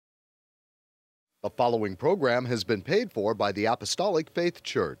The following program has been paid for by the Apostolic Faith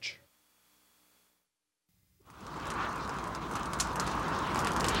Church.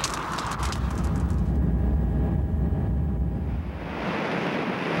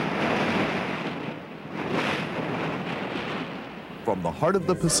 From the heart of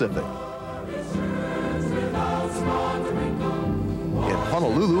the Pacific, in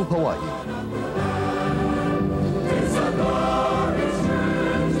Honolulu, Hawaii.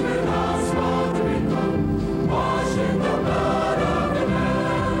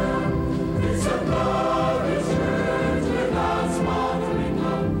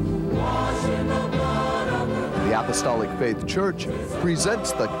 The Apostolic Faith Church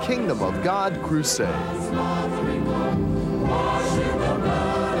presents the Kingdom of God Crusade.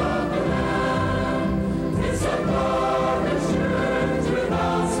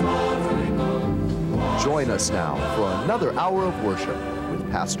 Join us now for another hour of worship with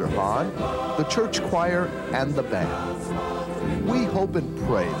Pastor Hahn, the church choir, and the band. We hope and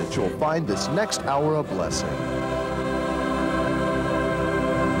pray that you'll find this next hour a blessing.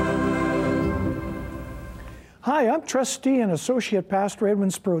 Hi, I'm Trustee and Associate Pastor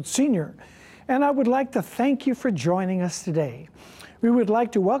Edwin Sproat Sr., and I would like to thank you for joining us today. We would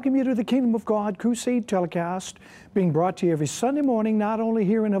like to welcome you to the Kingdom of God Crusade telecast, being brought to you every Sunday morning, not only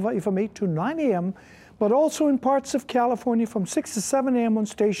here in Hawaii from 8 to 9 a.m., but also in parts of California from 6 to 7 a.m. on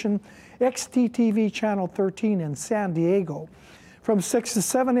station XTTV Channel 13 in San Diego, from 6 to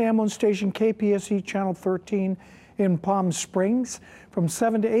 7 a.m. on station KPSE Channel 13 in Palm Springs, from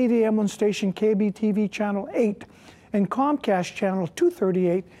 7 to 8 a.m. on station KBTV Channel 8 and Comcast Channel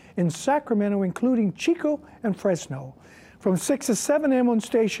 238 in Sacramento, including Chico and Fresno, from 6 to 7 a.m. on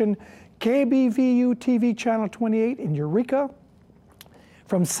station KBVU TV Channel 28 in Eureka,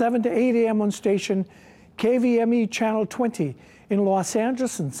 from 7 to 8 a.m. on station KVME Channel 20 in Los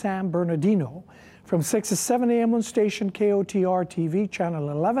Angeles and San Bernardino, from 6 to 7 a.m. on station KOTR TV Channel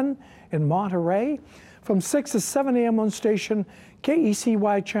 11 in Monterey, from 6 to 7 a.m. on station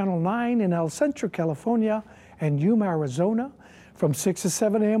KECY Channel 9 in El Centro, California and Yuma, Arizona, from 6 to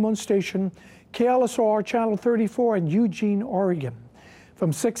 7 a.m. on station KLSR Channel 34 in Eugene, Oregon,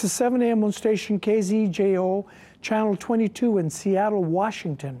 from 6 to 7 a.m. on station KZJO Channel 22 in Seattle,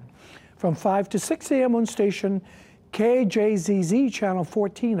 Washington, from 5 to 6 a.m. on station KJZZ Channel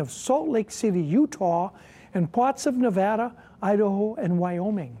 14 of Salt Lake City, Utah, and parts of Nevada, Idaho, and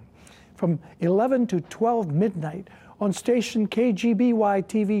Wyoming, from 11 to 12 midnight on station KGBY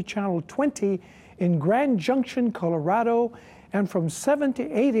TV Channel 20 in Grand Junction, Colorado, and from 7 to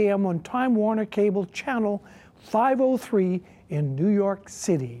 8 a.m. on Time Warner Cable Channel 503 in New York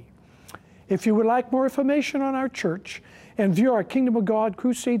City. If you would like more information on our church and view our Kingdom of God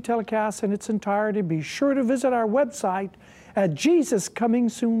Crusade telecast in its entirety, be sure to visit our website at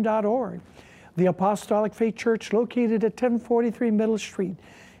JesusComingSoon.org. The Apostolic Faith Church, located at 1043 Middle Street,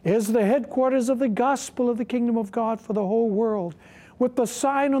 is the headquarters of the gospel of the Kingdom of God for the whole world, with the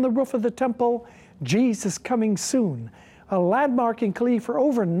sign on the roof of the temple, Jesus Coming Soon, a landmark in Kalihi for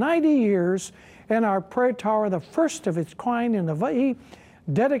over 90 years, and our prayer tower, the first of its kind in Hawaii,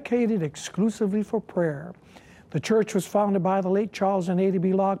 dedicated exclusively for prayer. The church was founded by the late Charles and Ada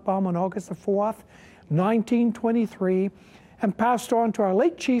B. Lochbaum on August the 4th, 1923, and passed on to our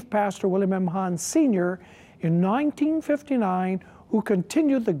late Chief Pastor William M. Hahn Sr. in 1959, who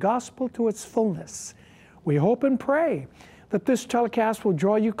continued the gospel to its fullness. We hope and pray that this telecast will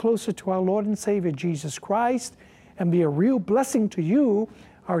draw you closer to our Lord and Savior Jesus Christ and be a real blessing to you,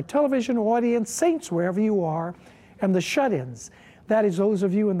 our television audience, saints wherever you are, and the shut-ins, that is those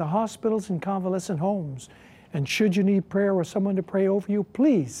of you in the hospitals and convalescent homes. And should you need prayer or someone to pray over you,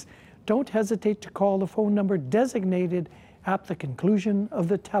 please don't hesitate to call the phone number designated at the conclusion of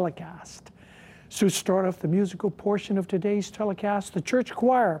the telecast. So to start off the musical portion of today's telecast, the church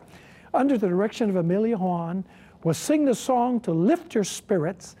choir, under the direction of Amelia Hahn, will sing the song to lift your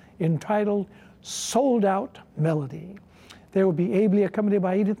spirits entitled Sold Out Melody. They will be ably accompanied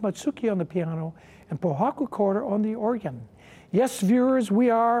by Edith Matsuki on the piano and Pohaku Korda on the organ. Yes, viewers, we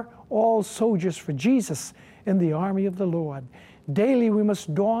are all soldiers for Jesus in the army of the Lord. Daily we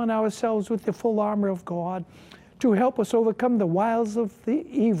must don ourselves with the full armor of God to help us overcome the wiles of the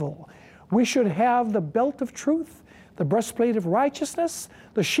evil. We should have the belt of truth, the breastplate of righteousness,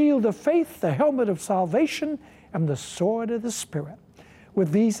 the shield of faith, the helmet of salvation, and the sword of the Spirit.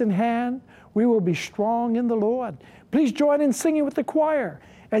 With these in hand, we will be strong in the Lord. Please join in singing with the choir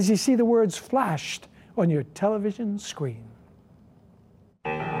as you see the words flashed on your television screen.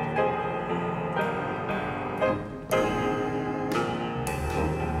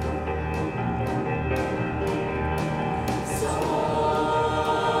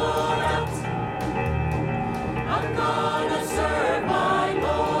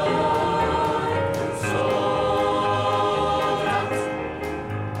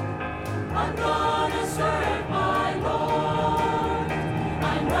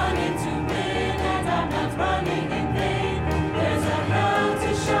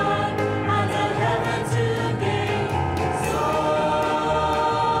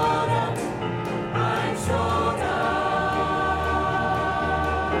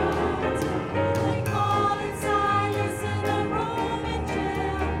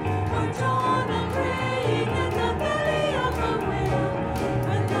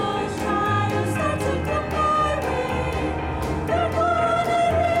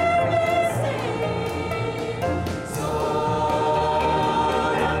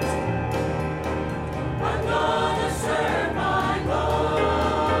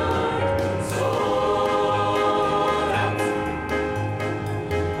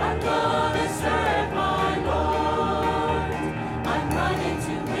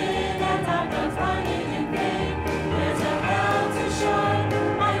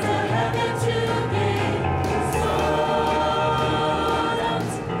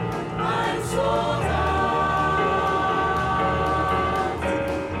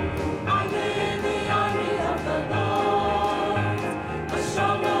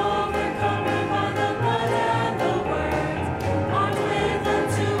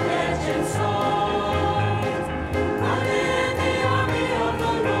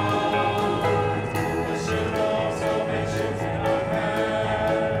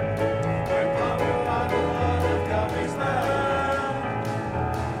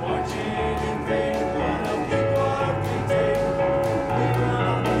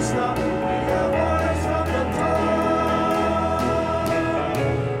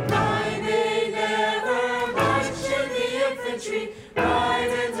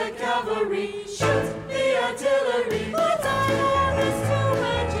 cavalry, shoot the artillery. But I have this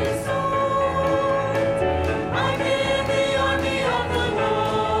two-edged sword. I'm in the army of the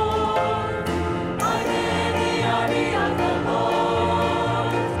Lord. I'm in the army of the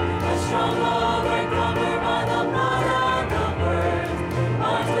Lord. A strong overcomer by the blood and the word,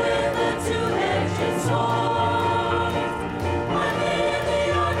 armed with a two-edged sword. I'm in the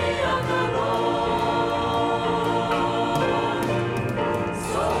army of the Lord.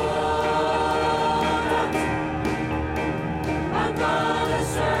 Sword, I'm gonna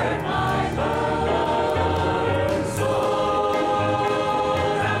serve my Lord. Sword,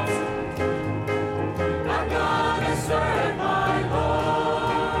 I'm gonna serve my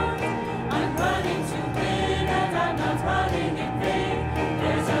Lord. I'm running to win and I'm not running in vain.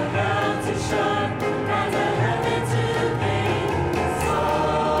 There's a hell to shun and a heaven to gain.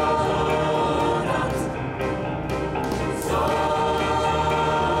 Sword out,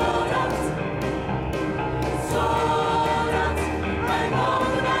 sword out, sword out. I'm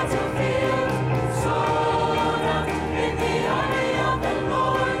on the battlefield. Sword out in the army of the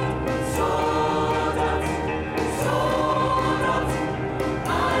Lord. Sword out, sword out.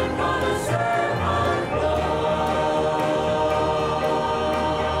 I'm gonna serve my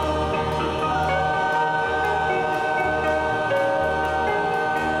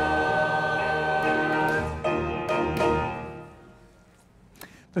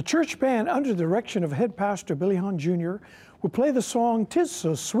The church band, under the direction of head pastor Billy Hahn Jr., will play the song, "'Tis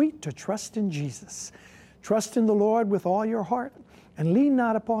So Sweet to Trust in Jesus." Trust in the Lord with all your heart, and lean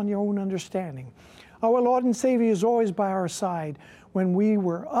not upon your own understanding. Our Lord and Savior is always by our side when we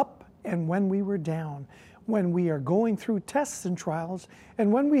were up and when we were down, when we are going through tests and trials,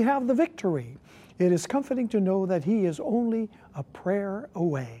 and when we have the victory. It is comforting to know that He is only a prayer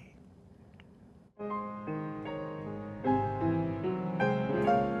away.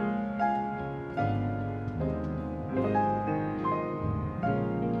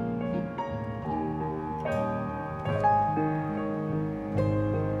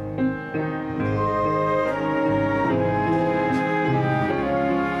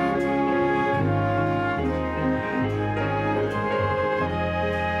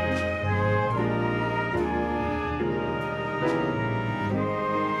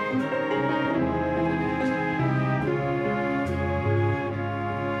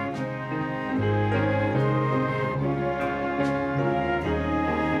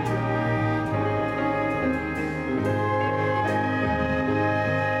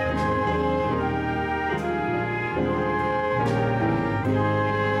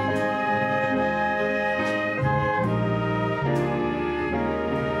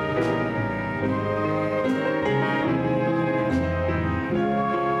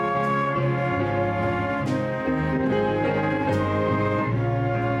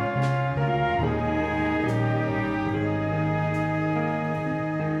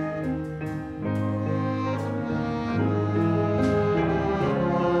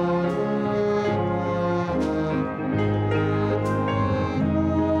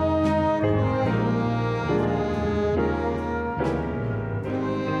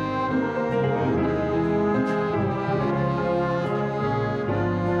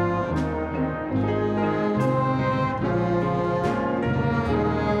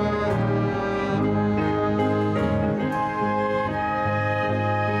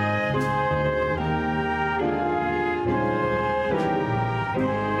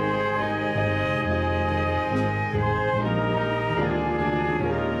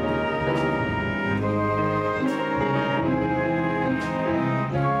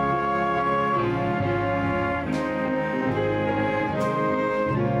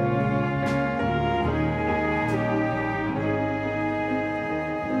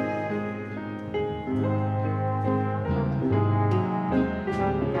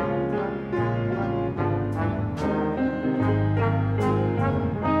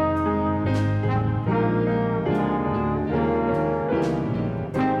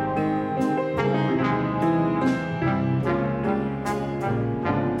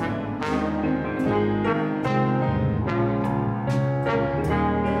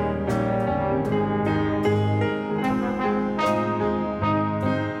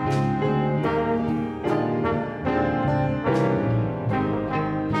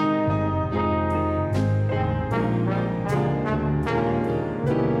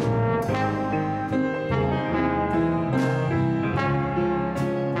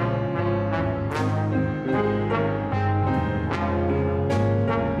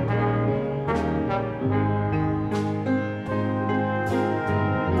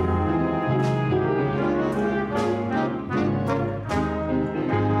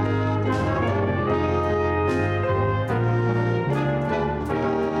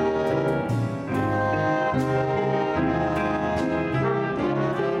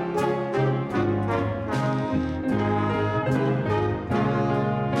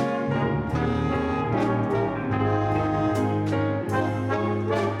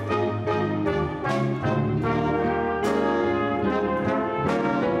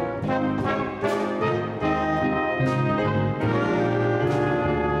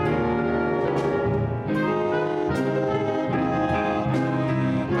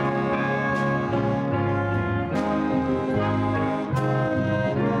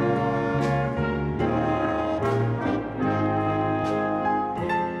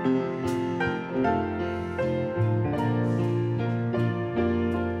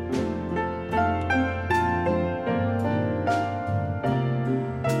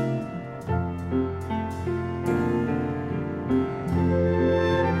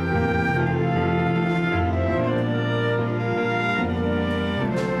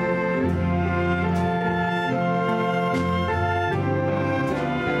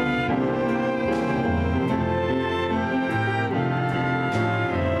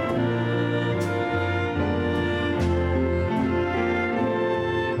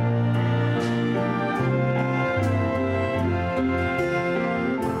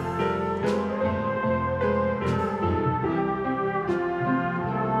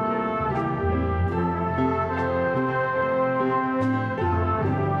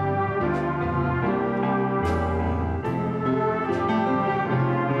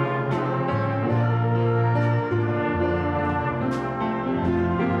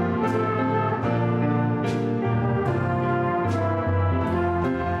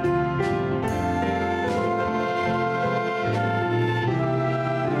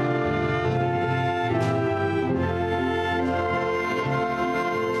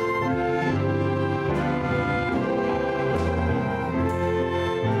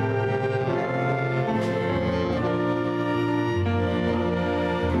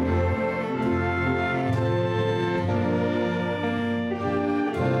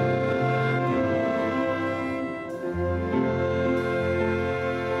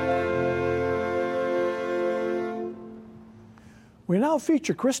 We now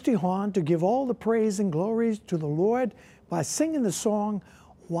feature Christy Hahn to give all the praise and glory to the Lord by singing the song,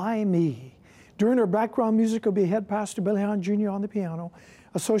 Why Me? During her background music will be Head Pastor Billy Hahn Jr. on the piano,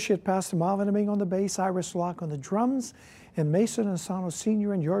 Associate Pastor Marvin Aming on the bass, Iris Locke on the drums, and Mason Asano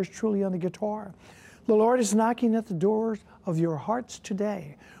Sr. and yours truly on the guitar. The Lord is knocking at the doors of your hearts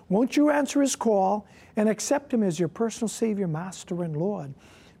today. Won't you answer His call and accept Him as your personal Savior, Master, and Lord?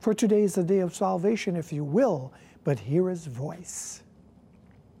 For today is the day of salvation, if you will, but hear His voice.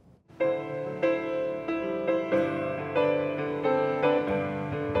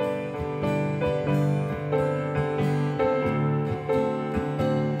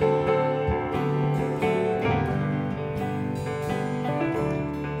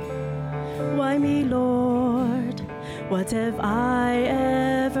 Why me, Lord? What have I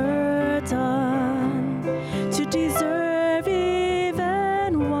ever done to deserve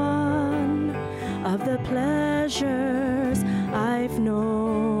even one of the pleasures I've known?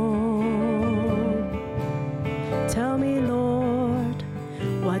 Tell me, Lord,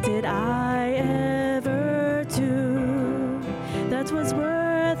 what did I ever do that was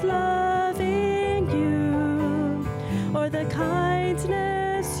worth loving you, or the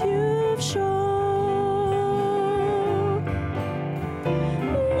kindness you've shown?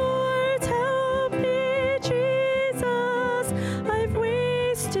 Lord, help me, Jesus, I've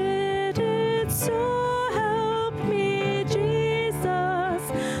wasted it, so help me, Jesus,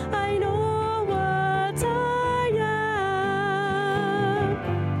 I know what I am.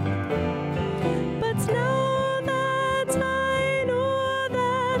 But now that I know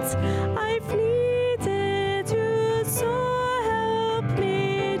that I've needed you, so help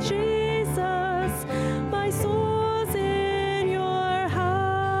me, Jesus, my soul's in your hands.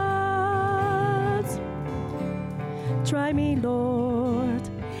 Try me, Lord,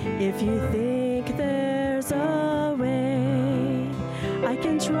 if you think there's a way I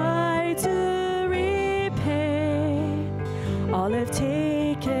can try to repay all I've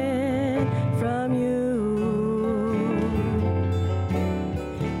taken from you.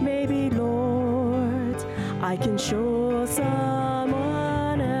 Maybe, Lord, I can show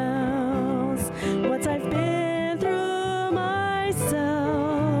someone else what I've been through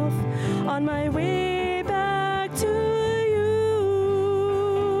myself on my way back to you.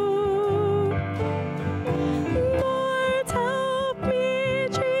 Lord, help me,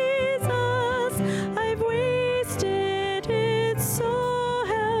 Jesus, I've wasted it, so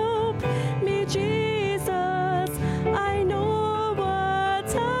help me, Jesus, I know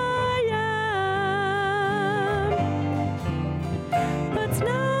what I am. But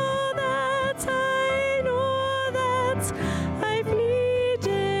now that I know that I've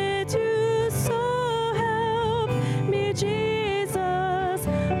needed you, so help me, Jesus,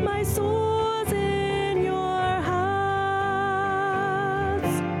 my soul's in your hands.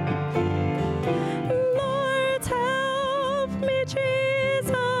 Lord, help me,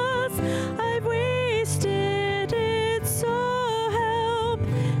 Jesus, I've wasted it, so help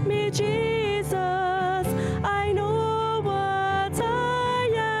me, Jesus, I know what I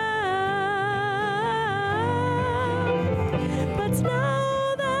am. But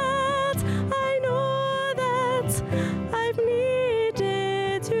now that I know that I've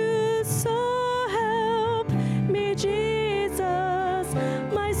needed you, so help me, Jesus,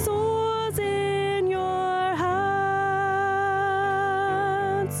 my soul's in your hands.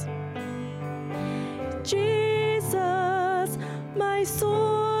 Jesus, my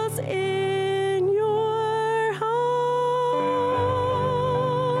soul's in your hands.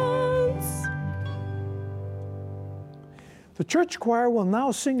 The church choir will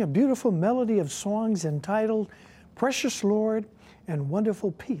now sing a beautiful melody of songs entitled Precious Lord and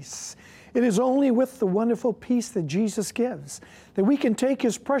Wonderful Peace. It is only with the wonderful peace that Jesus gives that we can take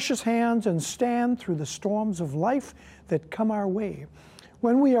His precious hands and stand through the storms of life that come our way.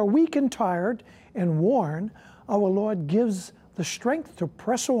 When we are weak and tired and worn, our Lord gives the strength to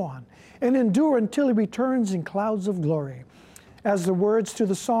press on and endure until He returns in clouds of glory. As the words to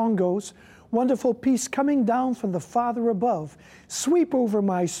the song goes, wonderful peace coming down from the Father above, sweep over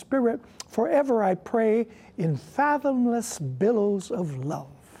my spirit, forever I pray, in fathomless billows of love.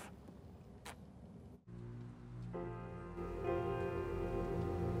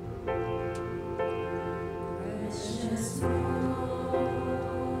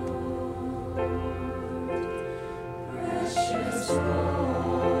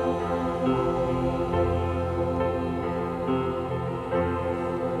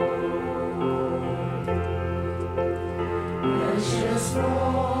 Precious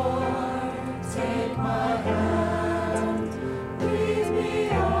Lord, take my hand, lead me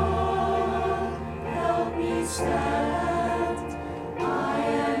on, help me stand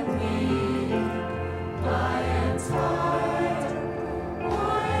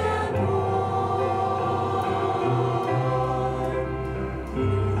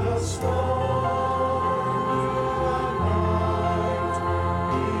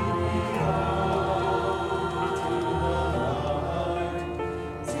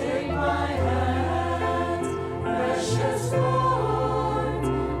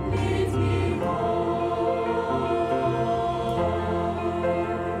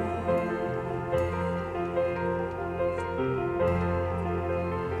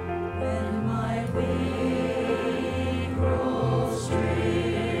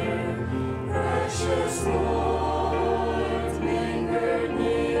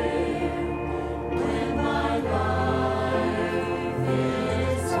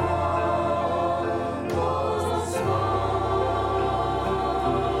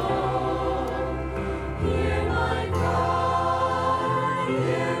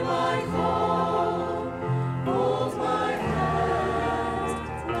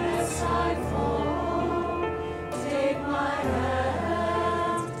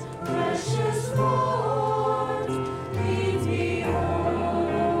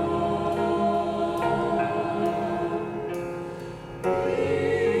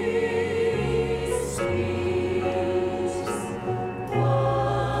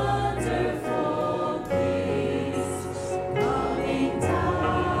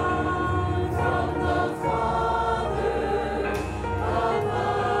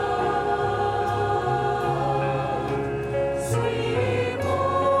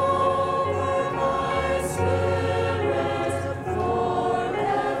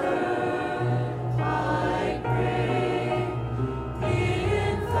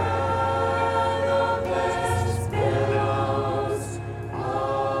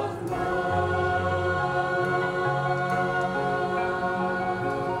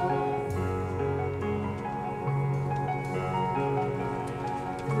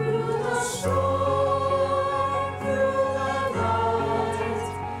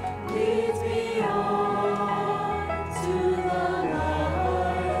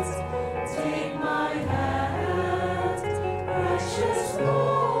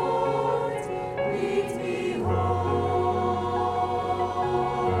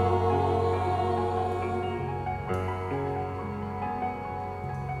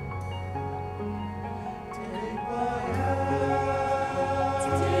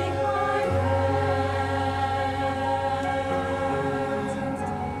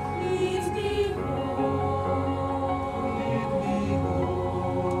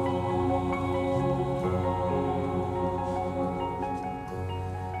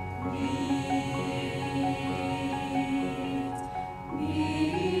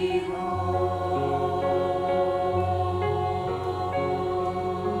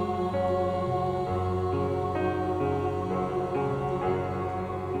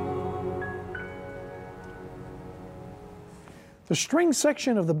The string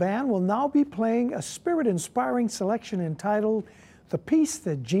section of the band will now be playing a spirit-inspiring selection entitled The Peace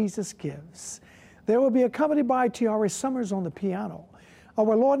That Jesus Gives. They will be accompanied by T.R.A. Summers on the piano.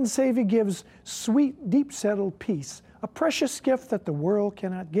 Our Lord and Savior gives sweet, deep-settled peace, a precious gift that the world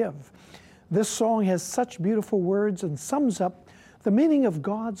cannot give. This song has such beautiful words and sums up the meaning of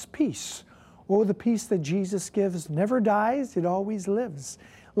God's peace. Oh, the peace that Jesus gives never dies, it always lives.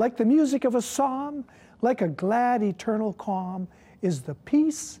 Like the music of a psalm, like a glad eternal calm, is the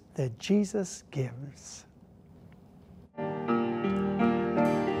peace that Jesus gives.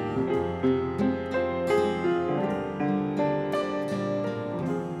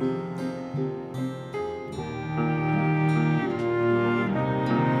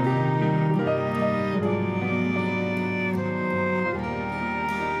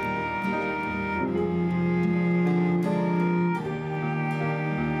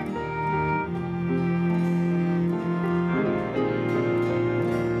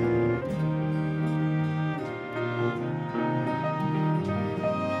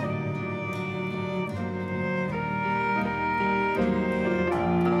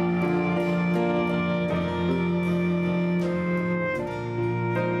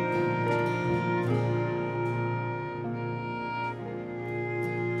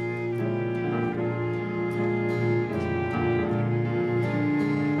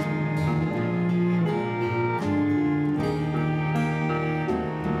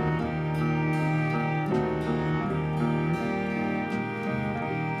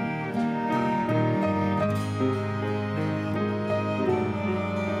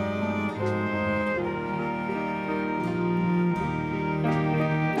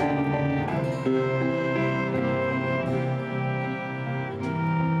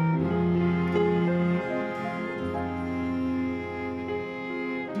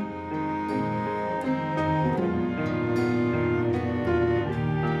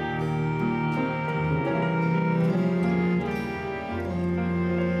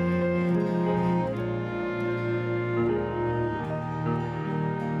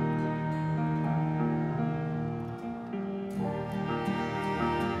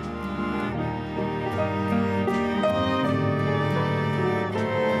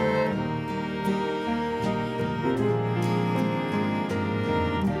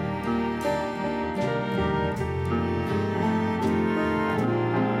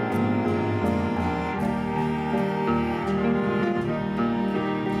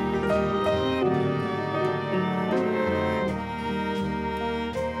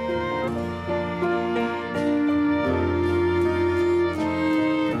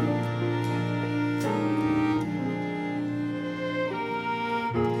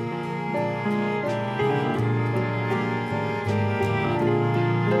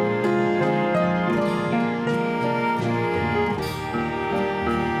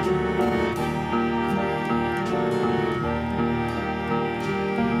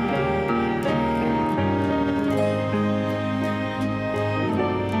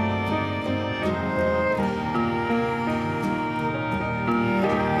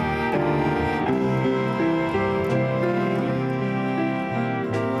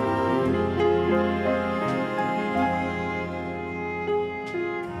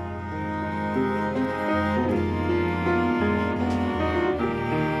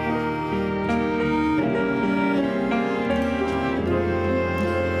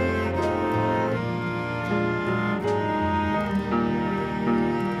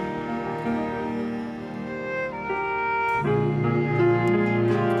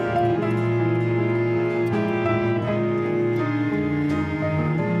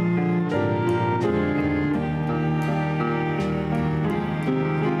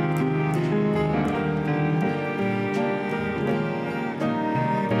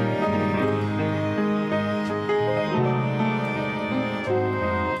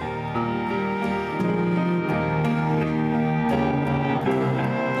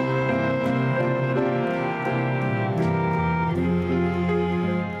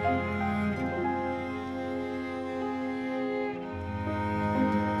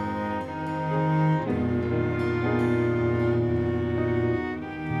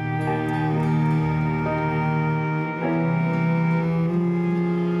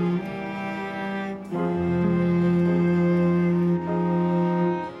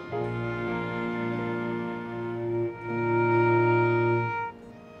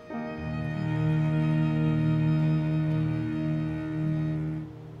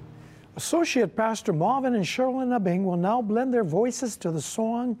 Associate Pastor Marvin and Sherilyn Abing will now blend their voices to the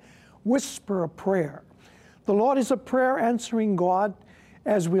song, Whisper a Prayer. The Lord is a prayer answering God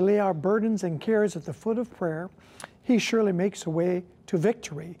as we lay our burdens and cares at the foot of prayer. He surely makes a way to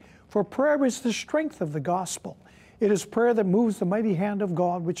victory. For prayer is the strength of the gospel. It is prayer that moves the mighty hand of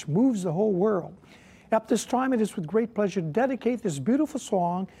God, which moves the whole world. At this time, it is with great pleasure to dedicate this beautiful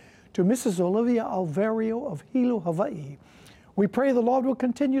song to Mrs. Olivia Alvario of Hilo, Hawaii. We pray the Lord will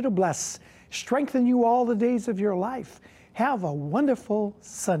continue to bless, strengthen you all the days of your life. Have a wonderful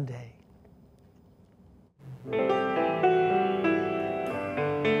Sunday.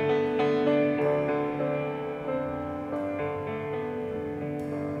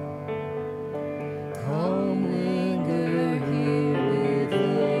 Come linger here with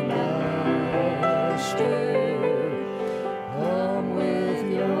the Master. Come with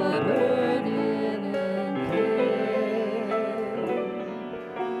your burden and care.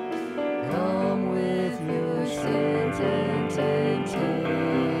 Come with your sins and temptations.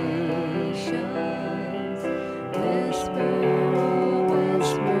 Whisper, oh,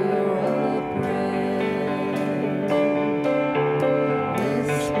 whisper a prayer.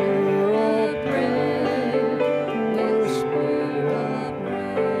 Whisper a prayer. Whisper a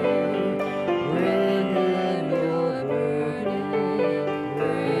prayer. Bring in your burden.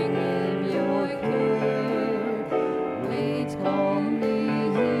 Bring in your care. Wait calmly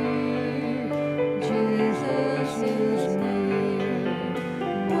here. Jesus is near.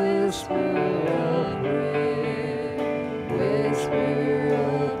 Whisper a prayer. Whisper a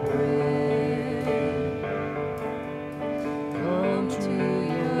prayer. Come to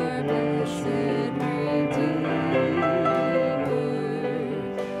your blessed Redeemer.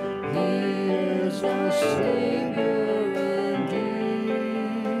 He is the Savior indeed.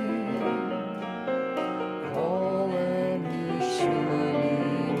 Call and He surely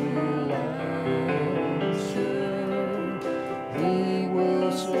will answer. He will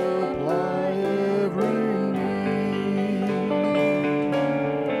supply every need.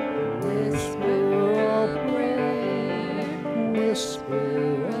 Whisper a prayer. Whisper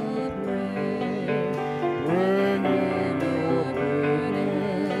a prayer. Bring in your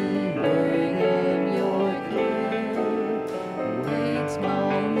burden. Bring in your care. Wait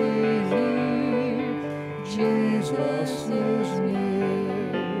calmly here. Jesus is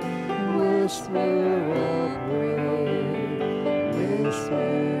near. Whisper a prayer.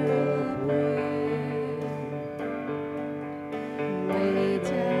 Whisper a prayer. Wait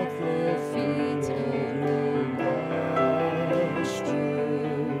at the feet of your Master.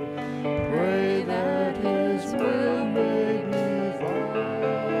 Pray that His will may be thine.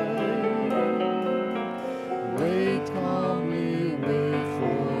 Wait calmly, wait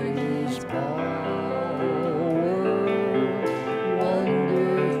for His power.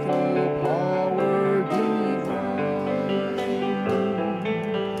 Wonderful power divine.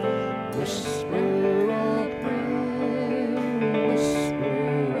 Whisper a prayer. Whisper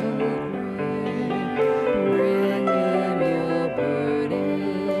a prayer. Bring in your burden.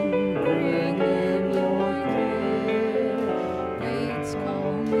 Bring in your care. Wait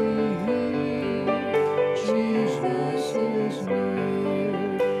calmly here. Jesus is near.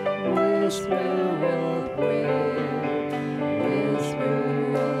 Whisper a prayer. Whisper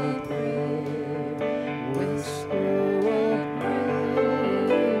a prayer. Whisper a prayer.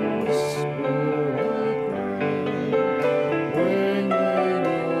 Whisper a prayer. Bring in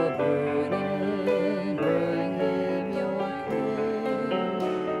your burden. Bring in your care.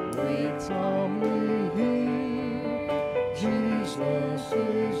 Wait calmly here. Jesus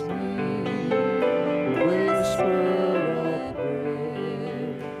is near. Whisper a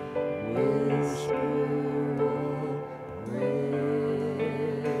prayer. Whisper a prayer.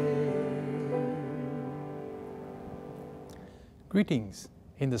 Greetings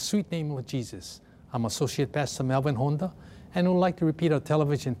in the sweet name of Jesus. I'm Associate Pastor Melvin Honda, and would like to repeat our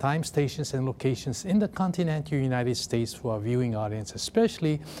television time, stations, and locations in the continental United States for our viewing audience,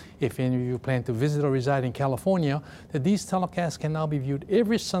 especially if any of you plan to visit or reside in California, that these telecasts can now be viewed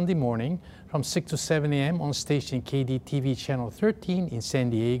every Sunday morning from 6 to 7 a.m. on station KDTV Channel 13 in San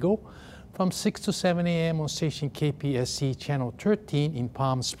Diego, from 6 to 7 a.m. on station KPSC Channel 13 in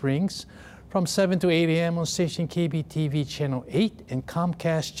Palm Springs, from 7 to 8 a.m. on station KBTV Channel 8 and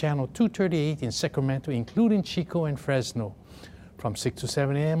Comcast Channel 238 in Sacramento, including Chico and Fresno. From 6 to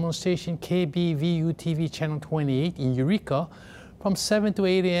 7 a.m. on station KBVU TV Channel 28 in Eureka. From 7 to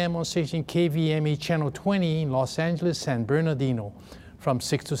 8 a.m. on station KVMA Channel 20 in Los Angeles, San Bernardino. From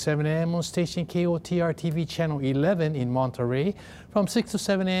 6 to 7 a.m. on station KOTR TV Channel 11 in Monterey. From 6 to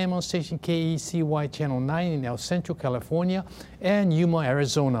 7 a.m. on station KECY Channel 9 in El Centro, California and Yuma,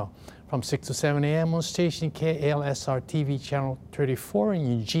 Arizona. From 6 to 7 a.m. on station KLSR TV Channel 34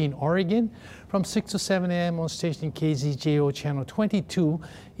 in Eugene, Oregon. From 6 to 7 a.m. on station KZJO Channel 22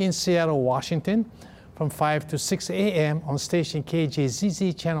 in Seattle, Washington. from 5 to 6 a.m. on station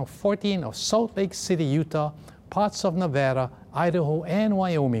KJZZ Channel 14 of Salt Lake City, Utah, parts of Nevada, Idaho, and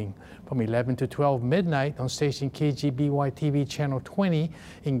Wyoming. From 11 to 12 midnight on station KGBY-TV Channel 20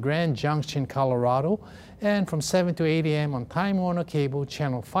 in Grand Junction, Colorado, and from 7 to 8 a.m. on Time Warner Cable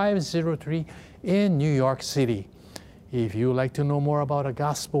Channel 503 in New York City. If you would like to know more about our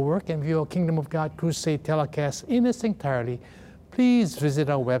gospel work and view our Kingdom of God Crusade telecast in its entirety, please visit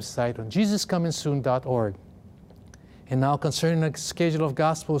our website on JesusComingSoon.org. And now concerning the schedule of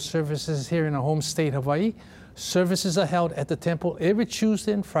gospel services here in our home state, Hawaii, services are held at the temple every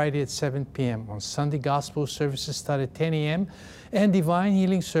Tuesday and Friday at 7 p.m. On Sunday, gospel services start at 10 a.m. and divine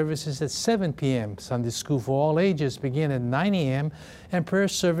healing services at 7 p.m. Sunday school for all ages begin at 9 a.m. and prayer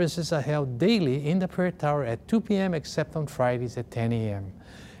services are held daily in the prayer tower at 2 p.m. except on Fridays at 10 a.m.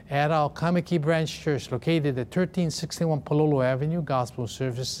 At our Kamiki Branch Church, located at 1361 Palolo Avenue, gospel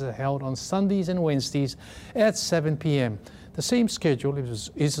services are held on Sundays and Wednesdays at 7 p.m. The same schedule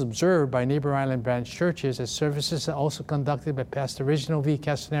is observed by neighbor island branch churches, as services are also conducted by Pastor Reginald V.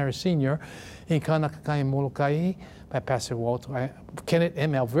 Castanera Sr. in Kanakakai, Molokai, by Pastor Kenneth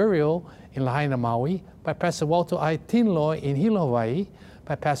M. Alverio in Lahaina, Maui, by Pastor Walter I. Tinloy in Hilo, Hawaii,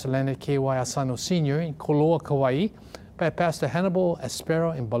 by Pastor Leonard K.Y. Asano Sr. in Koloa, Kauai, by Pastor Hannibal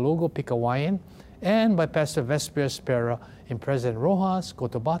Espero in Balogo, Pikawayan, and by Pastor Vesper Espera in President Rojas,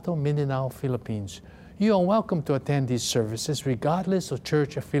 Cotabato, Mindanao, Philippines. You are welcome to attend these services regardless of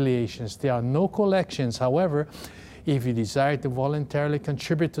church affiliations. There are no collections. However, if you desire to voluntarily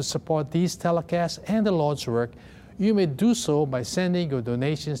contribute to support these telecasts and the Lord's work, you may do so by sending your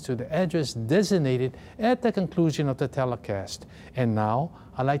donations to the address designated at the conclusion of the telecast. And now,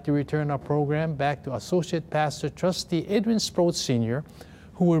 I'd like to return our program back to Associate Pastor Trustee Edwin Sproat Sr.,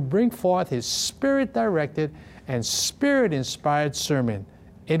 who will bring forth his Spirit-directed and Spirit-inspired sermon.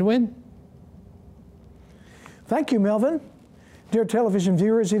 Edwin? Thank you, Melvin. Dear television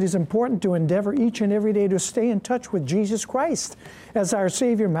viewers, it is important to endeavor each and every day to stay in touch with Jesus Christ as our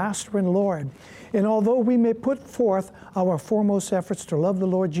Savior, Master, and Lord. And although we may put forth our foremost efforts to love the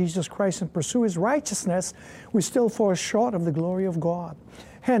Lord Jesus Christ and pursue His righteousness, we still fall short of the glory of God.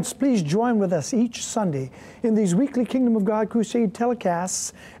 Hence, please join with us each Sunday in these weekly Kingdom of God Crusade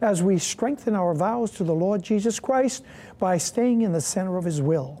telecasts as we strengthen our vows to the Lord Jesus Christ by staying in the center of His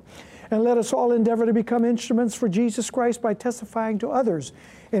will. And let us all endeavor to become instruments for Jesus Christ by testifying to others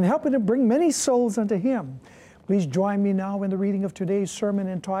and helping to bring many souls unto Him. Please join me now in the reading of today's sermon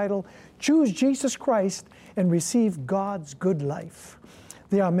entitled, Choose Jesus Christ and Receive God's Good Life.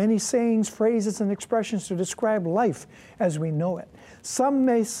 There are many sayings, phrases, and expressions to describe life as we know it. Some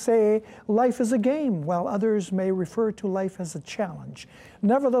may say life is a game, while others may refer to life as a challenge.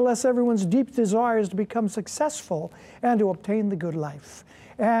 Nevertheless, everyone's deep desire is to become successful and to obtain the good life.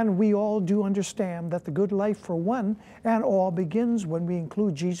 And we all do understand that the good life for one and all begins when we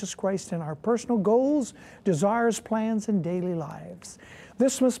include Jesus Christ in our personal goals, desires, plans, and daily lives.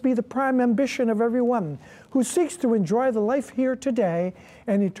 This must be the prime ambition of everyone who seeks to enjoy the life here today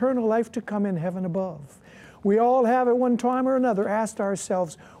and eternal life to come in heaven above. We all have at one time or another asked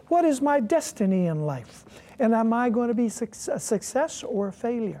ourselves, what is my destiny in life? And am I going to be a success or a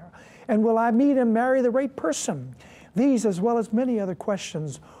failure? And will I meet and marry the right person? These, as well as many other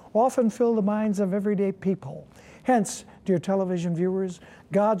questions, often fill the minds of everyday people. Hence, dear television viewers,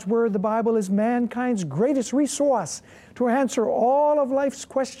 God's Word, the Bible, is mankind's greatest resource to answer all of life's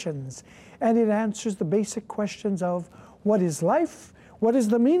questions. And it answers the basic questions of what is life, what is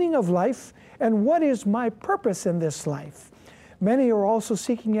the meaning of life, and what is my purpose in this life. Many are also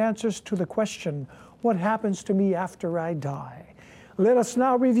seeking answers to the question, what happens to me after I die? Let us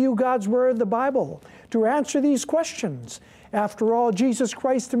now review God's Word, the Bible, to answer these questions. After all, Jesus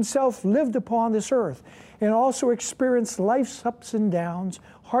Christ Himself lived upon this earth and also experienced life's ups and downs,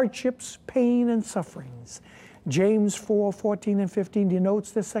 hardships, pain, and sufferings. James 4:14 and 15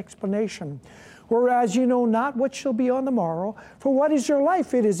 denotes this explanation. Whereas you know not what shall be on the morrow, for what is your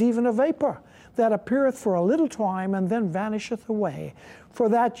life? It is even a vapor that appeareth for a little time and then vanisheth away. For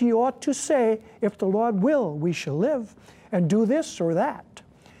that ye ought to say, if the Lord will, we shall live, and do this or that.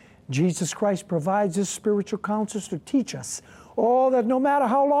 Jesus Christ provides His spiritual counsels to teach us all that no matter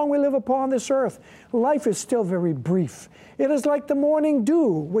how long we live upon this earth, life is still very brief. It is like the morning dew,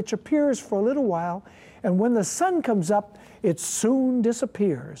 which appears for a little while, and when the sun comes up, it soon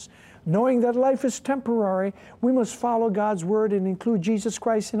disappears. Knowing that life is temporary, we must follow God's Word and include Jesus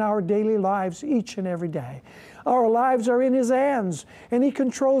Christ in our daily lives each and every day. Our lives are in His hands, and He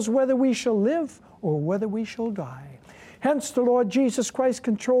controls whether we shall live or whether we shall die. Hence, the Lord Jesus Christ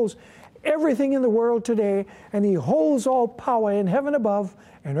controls everything in the world today, and He holds all power in heaven above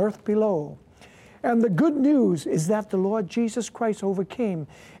and earth below. And the good news is that the Lord Jesus Christ overcame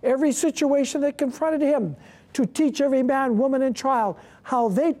every situation that confronted him to teach every man, woman, and child how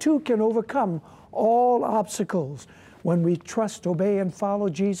they too can overcome all obstacles. When we trust, obey, and follow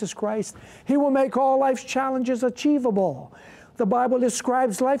Jesus Christ, He will make all life's challenges achievable. The Bible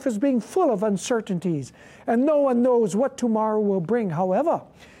describes life as being full of uncertainties, and no one knows what tomorrow will bring. However,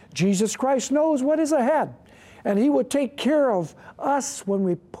 Jesus Christ knows what is ahead, and He will take care of us when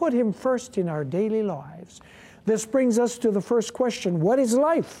we put Him first in our daily lives. This brings us to the first question: what is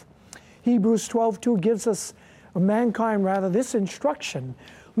life? Hebrews 12:2 gives us, mankind rather, this instruction: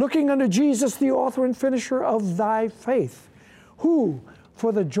 looking unto Jesus, the author and finisher of thy faith, who,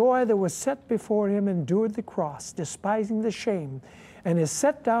 for the joy that was set before Him, endured the cross, despising the shame, and is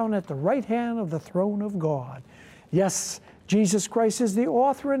set down at the right hand of the throne of God. Yes, Jesus Christ is the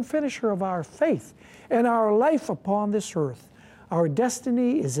author and finisher of our faith and our life upon this earth. Our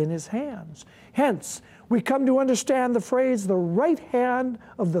destiny is in His hands. Hence, we come to understand the phrase, the right hand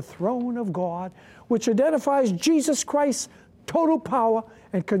of the throne of God, which identifies Jesus Christ's total power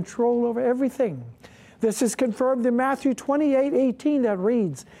and control over everything. This is confirmed in Matthew 28:18 that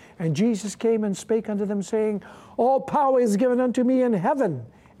reads, "And Jesus came and spake unto them, saying, All power is given unto me in heaven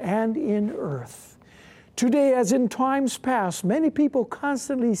and in earth." Today, as in times past, many people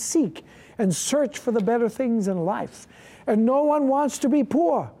constantly seek and search for the better things in life, and no one wants to be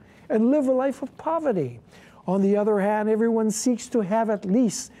poor and live a life of poverty. On the other hand, everyone seeks to have at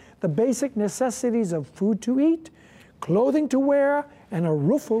least the basic necessities of food to eat, clothing to wear, and a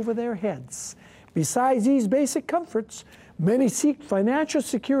roof over their heads. Besides these basic comforts, many seek financial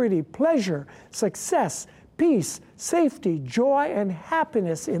security, pleasure, success, peace, safety, joy, and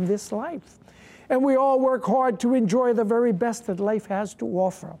happiness in this life. And we all work hard to enjoy the very best that life has to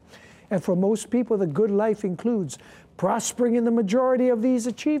offer. And for most people, the good life includes prospering in the majority of these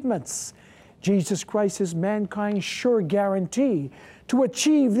achievements. Jesus Christ is mankind's sure guarantee to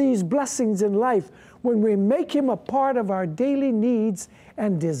achieve these blessings in life when we make Him a part of our daily needs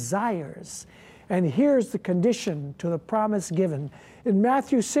and desires. And here's the condition to the promise given in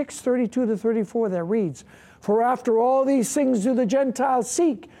Matthew 6:32-34 that reads, "For after all these things do the Gentiles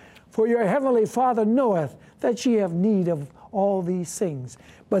seek, for your heavenly Father knoweth that ye have need of all these things.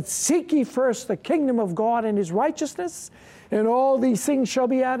 But seek ye first the kingdom of God and His righteousness, and all these things shall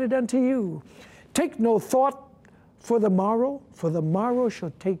be added unto you. Take no thought for the morrow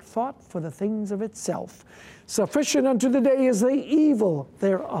shall take thought for the things of itself. Sufficient unto the day is the evil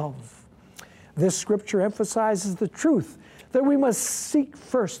thereof." This scripture emphasizes the truth that we must seek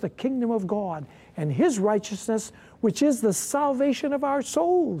first the kingdom of God and His righteousness, which is the salvation of our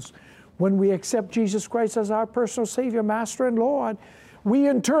souls. When we accept Jesus Christ as our personal Savior, Master, and Lord, we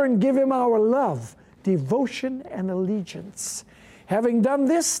in turn give Him our love, devotion, and allegiance. Having done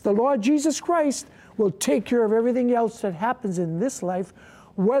this, the Lord Jesus Christ will take care of everything else that happens in this life,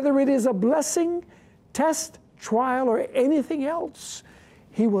 whether it is a blessing, test, trial, or anything else.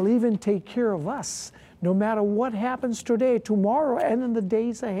 He will even take care of us, no matter what happens today, tomorrow, and in the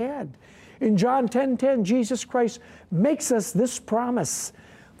days ahead. In John 10:10, Jesus Christ makes us this promise: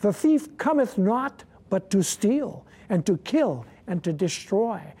 "The thief cometh not, but to steal, and to kill, and to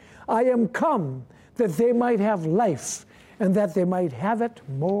destroy. I am come that they might have life, and that they might have it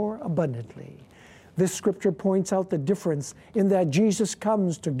more abundantly." This scripture points out the difference in that Jesus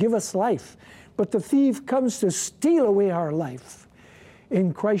comes to give us life, but the thief comes to steal away our life.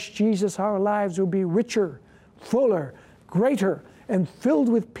 In Christ Jesus, our lives will be richer, fuller, greater, and filled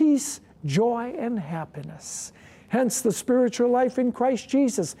with peace, joy, and happiness. Hence, the spiritual life in Christ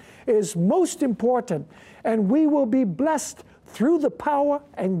Jesus is most important, and we will be blessed through the power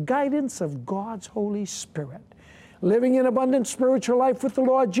and guidance of God's Holy Spirit. Living in abundant spiritual life with the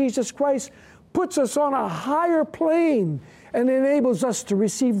Lord Jesus Christ puts us on a higher plane and enables us to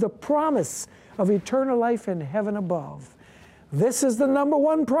receive the promise of eternal life in heaven above. This is the number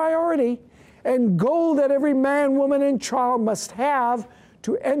one priority and goal that every man, woman, and child must have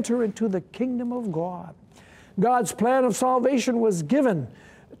to enter into the kingdom of God. God's plan of salvation was given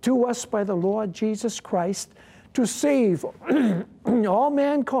to us by the Lord Jesus Christ to save all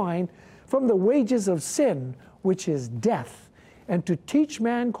mankind from the wages of sin, which is death, and to teach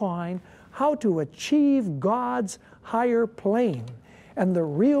mankind how to achieve God's higher plane and the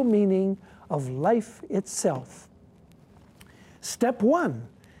real meaning of life itself. Step one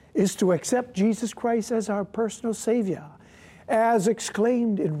is to accept Jesus Christ as our personal Savior, as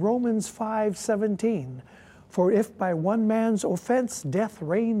exclaimed in Romans 5:17. "For if by one man's offense death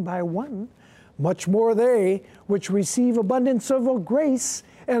reigned by one, much more they which receive abundance of grace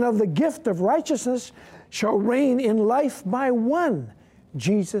and of the gift of righteousness shall reign in life by one,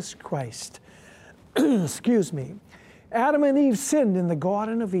 Jesus Christ." excuse me, Adam and Eve sinned in the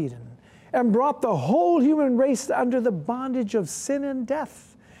Garden of Eden and brought the whole human race under the bondage of sin and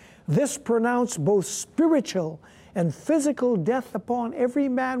death. This pronounced both spiritual and physical death upon every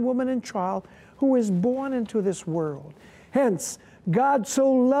man, woman, and child who is born into this world. Hence, God so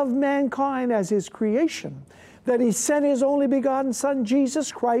loved mankind as His creation that He sent His only begotten Son,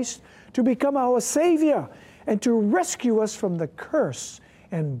 Jesus Christ, to become our Savior and to rescue us from the curse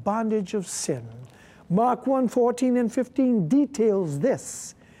and bondage of sin. Mark 1:14 and 15 details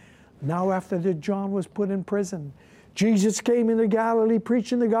this. Now after that John was put in prison, Jesus came into Galilee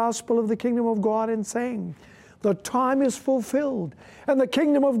preaching the gospel of the kingdom of God and saying, the time is fulfilled and the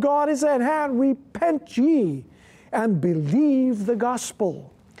kingdom of God is at hand. Repent ye and believe the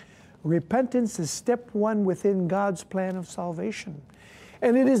gospel. Repentance is step one within God's plan of salvation.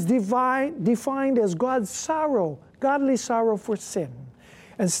 And it is defined as God's sorrow, godly sorrow for sin.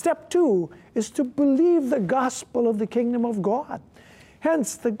 And step two is to believe the gospel of the kingdom of God.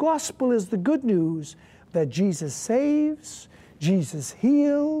 Hence, the gospel is the good news that Jesus saves, Jesus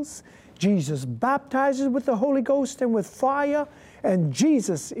heals, Jesus baptizes with the Holy Ghost and with fire, and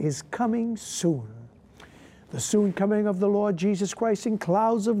Jesus is coming soon. The soon coming of the Lord Jesus Christ in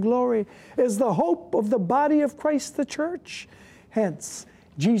clouds of glory is the hope of the body of Christ, the church. Hence,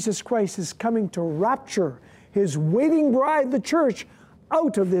 Jesus Christ is coming to rapture His waiting bride, the church,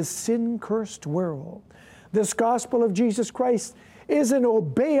 out of this sin-cursed world. This gospel of Jesus Christ is an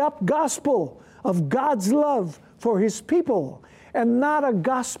obey-up gospel of God's love for His people, and not a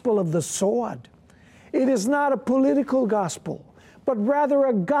gospel of the sword. It is not a political gospel, but rather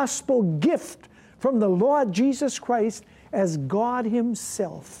a gospel gift from the Lord Jesus Christ as God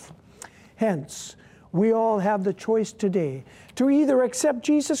Himself. Hence, we all have the choice today to either accept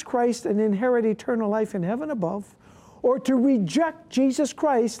Jesus Christ and inherit eternal life in heaven above, or to reject Jesus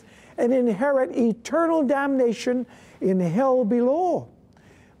Christ and inherit eternal damnation in hell below.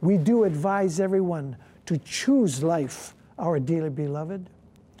 We do advise everyone to choose life, our dearly beloved.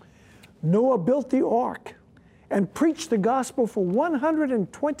 Noah built the ark and preached the gospel for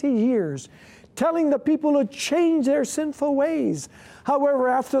 120 years, telling the people to change their sinful ways. However,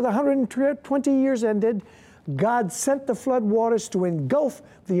 after the 120 years ended, God sent the flood waters to engulf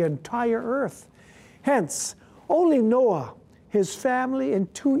the entire earth. Hence, only Noah, his family,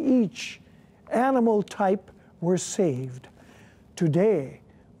 and to each animal type were saved. Today,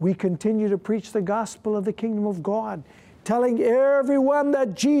 we continue to preach the gospel of the kingdom of God, telling everyone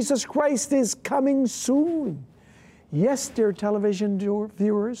that Jesus Christ is coming soon. Yes, dear television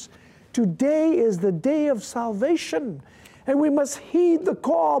viewers, today is the day of salvation, and we must heed the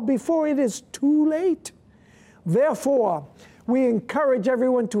call before it is too late. Therefore, we encourage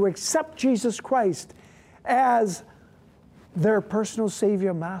everyone to accept Jesus Christ as their personal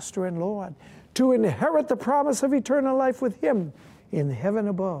Savior, Master, and Lord, to inherit the promise of eternal life with Him in heaven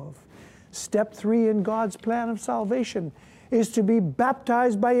above. Step 3 in God's plan of salvation is to be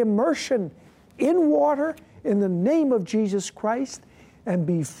baptized by immersion in water in the name of Jesus Christ and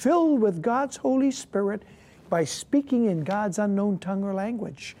be filled with God's Holy Spirit by speaking in God's unknown tongue or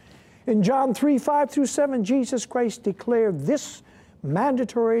language. In John 3:5-7, Jesus Christ declared this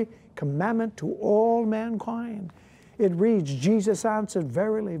mandatory commandment to all mankind. It reads, Jesus answered,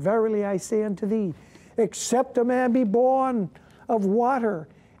 verily, verily, I say unto thee, except a man be born of water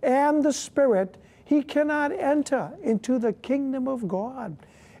and the Spirit, he cannot enter into the kingdom of God.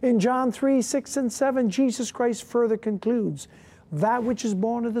 In John 3:6-7, Jesus Christ further concludes, that which is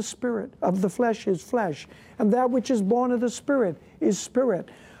born of the Spirit, of the flesh is flesh, and that which is born of the Spirit is spirit.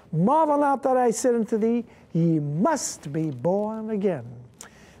 Marvel not that I said unto thee, ye must be born again.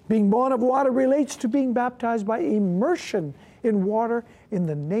 Being born of water relates to being baptized by immersion in water in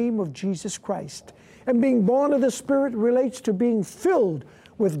the name of Jesus Christ. And being born of the Spirit relates to being filled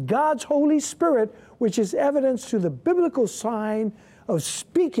with God's Holy Spirit, which is evidence to the biblical sign of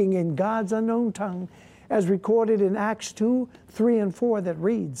speaking in God's unknown tongue, as recorded in Acts 2:3-4, that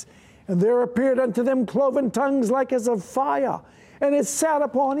reads, and there appeared unto them cloven tongues like as of fire, and it sat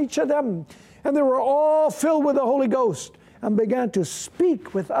upon each of them. And they were all filled with the Holy Ghost, and began to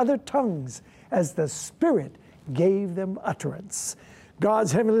speak with other tongues as the Spirit gave them utterance.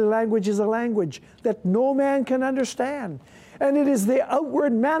 God's heavenly language is a language that no man can understand, and it is the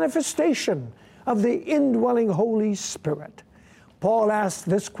outward manifestation of the indwelling Holy Spirit. Paul asked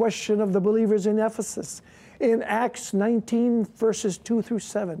this question of the believers in Ephesus in Acts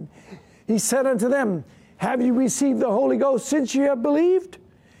 19:2-7. He said unto them, have you received the Holy Ghost since ye have believed?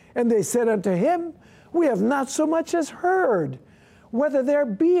 And they said unto him, we have not so much as heard whether there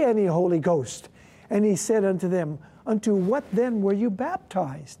be any Holy Ghost. And he said unto them, unto what then were you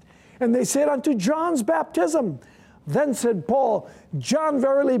baptized? And they said, unto John's baptism. Then said Paul, John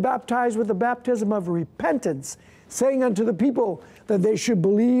verily baptized with the baptism of repentance, saying unto the people that they should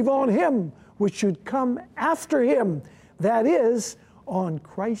believe on him which should come after him, that is, on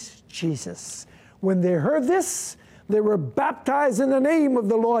Christ Jesus. When they heard this, they were baptized in the name of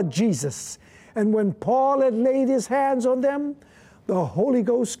the Lord Jesus. And when Paul had laid his hands on them, the Holy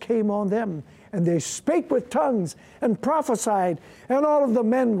Ghost came on them, and they spake with tongues and prophesied, and all of the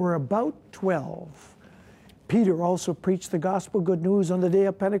men were about 12. Peter also preached the gospel good news on the day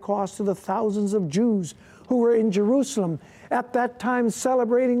of Pentecost to the thousands of Jews who were in Jerusalem at that time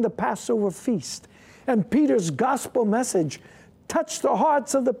celebrating the Passover feast. And Peter's gospel message touched the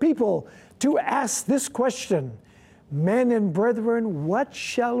hearts of the people to ask this question, men and brethren, what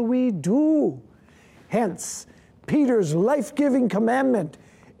shall we do? Hence, Peter's life-giving commandment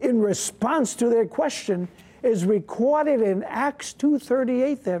in response to their question is recorded in Acts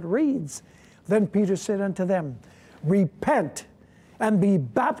 2:38 that reads, Then Peter said unto them, Repent and be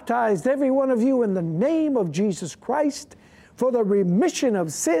baptized every one of you in the name of Jesus Christ for the remission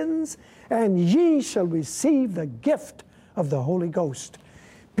of sins, and ye shall receive the gift of the Holy Ghost.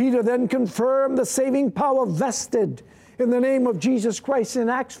 Peter then confirmed the saving power vested in the name of Jesus Christ in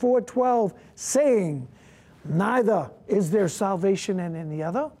Acts 4:12, saying, Neither is there salvation in any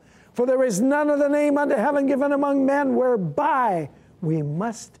other, for there is none other name under heaven given among men whereby we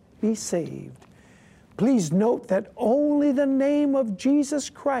must be saved. Please note that only the name of Jesus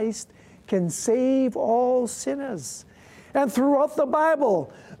Christ can save all sinners. And throughout the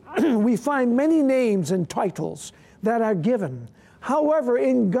Bible, we find many names and titles that are given. However,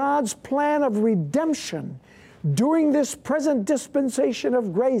 in God's plan of redemption, during this present dispensation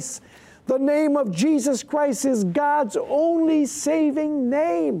of grace, the name of Jesus Christ is God's only saving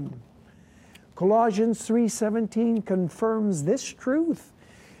name. Colossians 3:17 confirms this truth.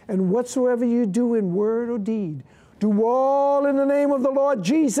 And whatsoever you do in word or deed, do all in the name of the Lord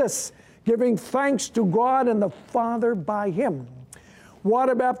Jesus, giving thanks to God and the Father by him.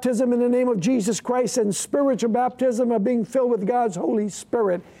 Water baptism in the name of Jesus Christ and spiritual baptism of being filled with God's Holy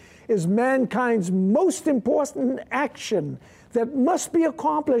Spirit is mankind's most important action that must be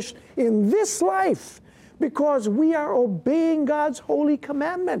accomplished in this life because we are obeying God's holy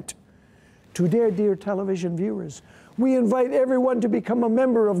commandment. To dear television viewers, we invite everyone to become a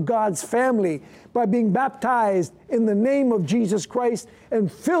member of God's family by being baptized in the name of Jesus Christ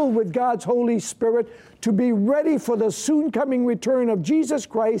and filled with God's Holy Spirit to be ready for the soon coming return of Jesus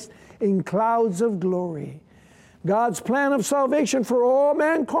Christ in clouds of glory. God's plan of salvation for all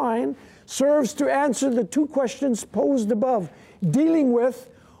mankind serves to answer the two questions posed above, dealing with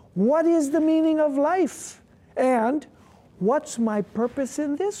what is the meaning of life and what's my purpose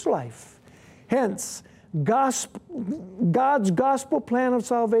in this life. Hence, God's gospel plan of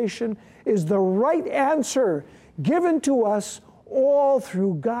salvation is the right answer given to us all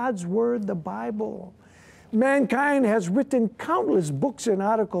through God's Word, the Bible. Mankind has written countless books and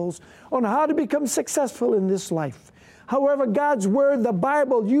articles on how to become successful in this life. However, God's Word, the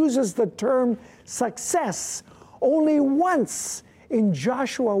Bible, uses the term success only once in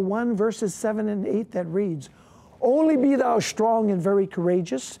Joshua 1, verses 7 and 8 that reads, Only be thou strong and very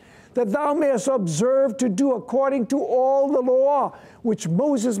courageous, that thou mayest observe to do according to all the law which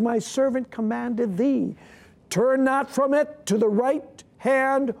Moses my servant commanded thee. Turn not from it to the right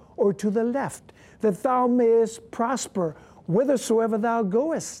hand or to the left, that thou mayest prosper whithersoever thou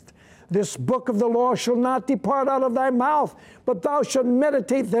goest. This book of the law shall not depart out of thy mouth, but thou shalt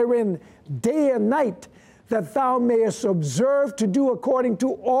meditate therein day and night, that thou mayest observe to do according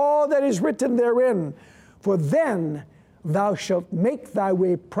to all that is written therein. For then thou shalt make thy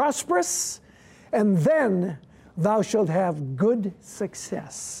way prosperous, and then thou shalt have good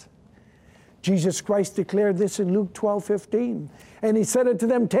success. Jesus Christ declared this in Luke 12:15. And he said unto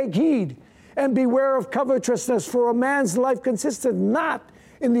them, Take heed, and beware of covetousness, for a man's life consisteth not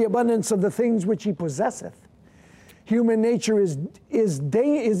in the abundance of the things which he possesseth. Human nature is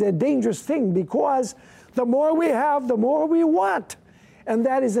a dangerous thing because the more we have, the more we want. And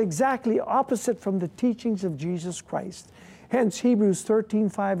that is exactly opposite from the teachings of Jesus Christ. Hence, Hebrews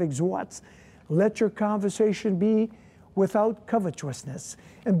 13:5 exhorts, Let your conversation be without covetousness,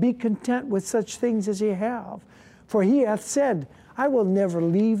 and be content with such things as ye have. For he hath said, I will never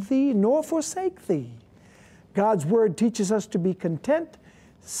leave thee nor forsake thee. God's Word teaches us to be content,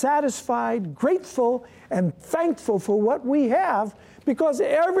 satisfied, grateful, and thankful for what we have, because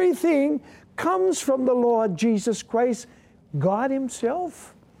everything comes from the Lord Jesus Christ, God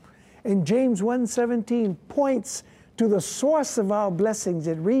himself. And James 1:17 points to the source of our blessings.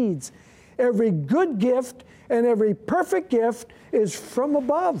 It reads, Every good gift and every perfect gift is from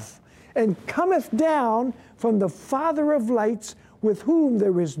above and cometh down from the Father of lights, with whom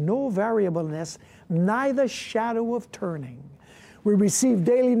there is no variableness, neither shadow of turning. We receive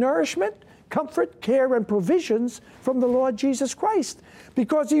daily nourishment, comfort, care, and provisions from the Lord Jesus Christ,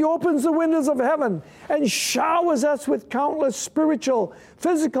 because He opens the windows of heaven and showers us with countless spiritual,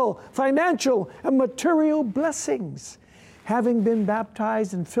 physical, financial, and material blessings. Having been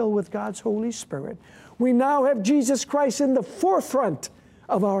baptized and filled with God's Holy Spirit, we now have Jesus Christ in the forefront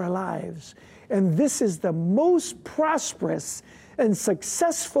of our lives. And this is the most prosperous and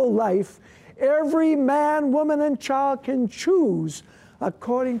successful life every man, woman, and child can choose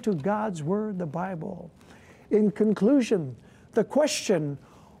according to God's Word, the Bible. In conclusion, the question,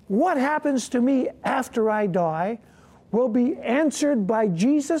 what happens to me after I die, will be answered by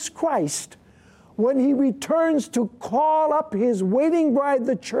Jesus Christ when He returns to call up His waiting bride,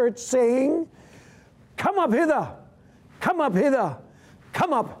 the church, saying, "Come up hither, come up hither,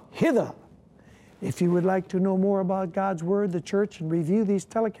 come up hither." If you would like to know more about God's Word, the church, and review these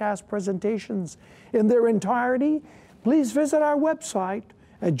telecast presentations in their entirety, please visit our website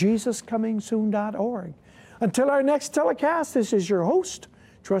at JesusComingSoon.org. Until our next telecast, this is your host,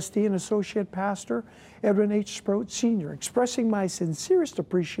 Trustee and Associate Pastor Edwin H. Sproat Sr., expressing my sincerest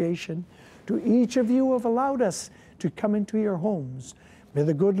appreciation to each of you who have allowed us to come into your homes. May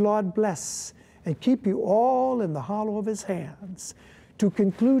the good Lord bless and keep you all in the hollow of His hands. To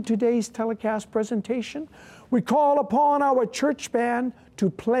conclude today's telecast presentation, we call upon our church band to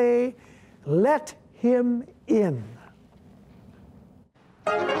play "Let Him In."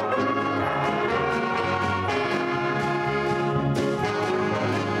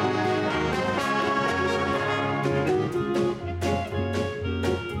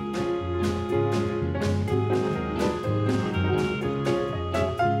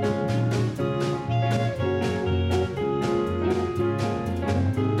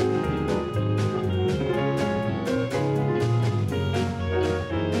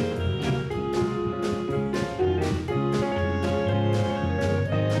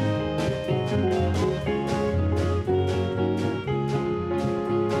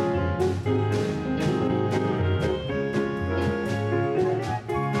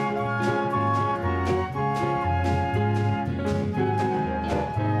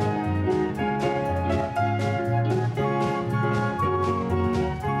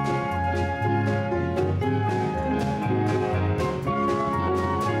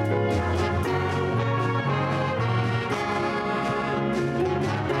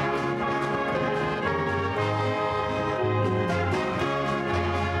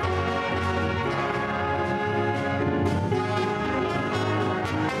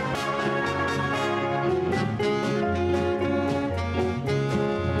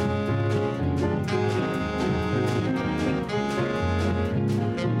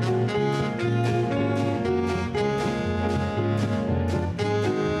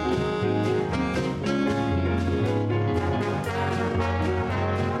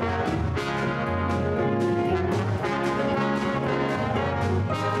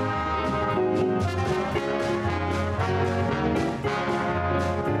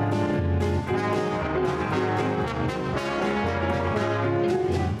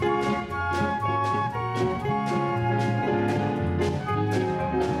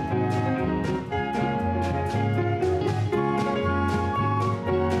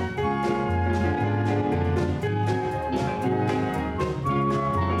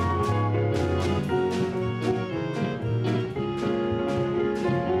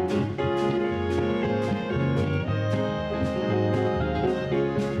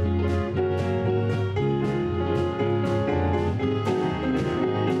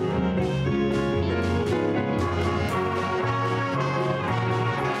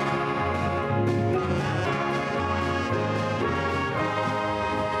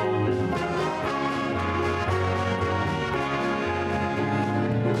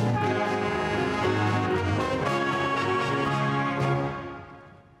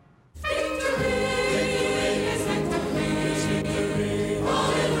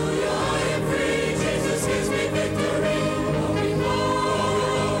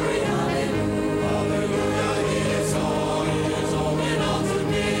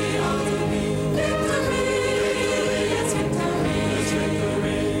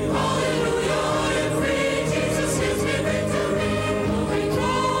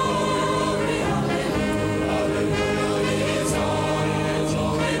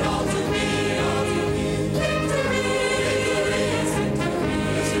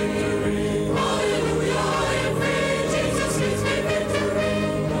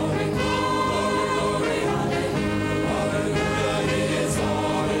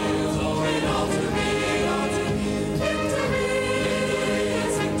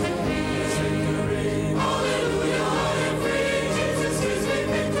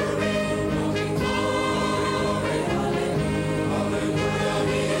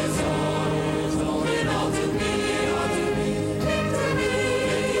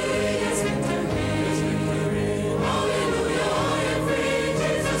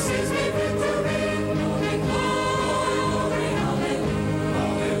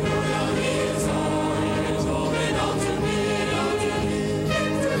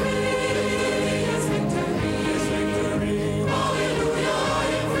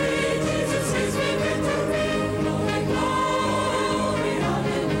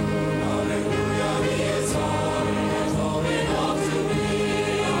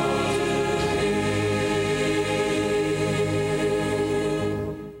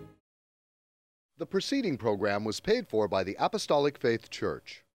 The preceding program was paid for by the Apostolic Faith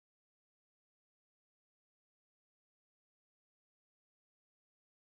Church.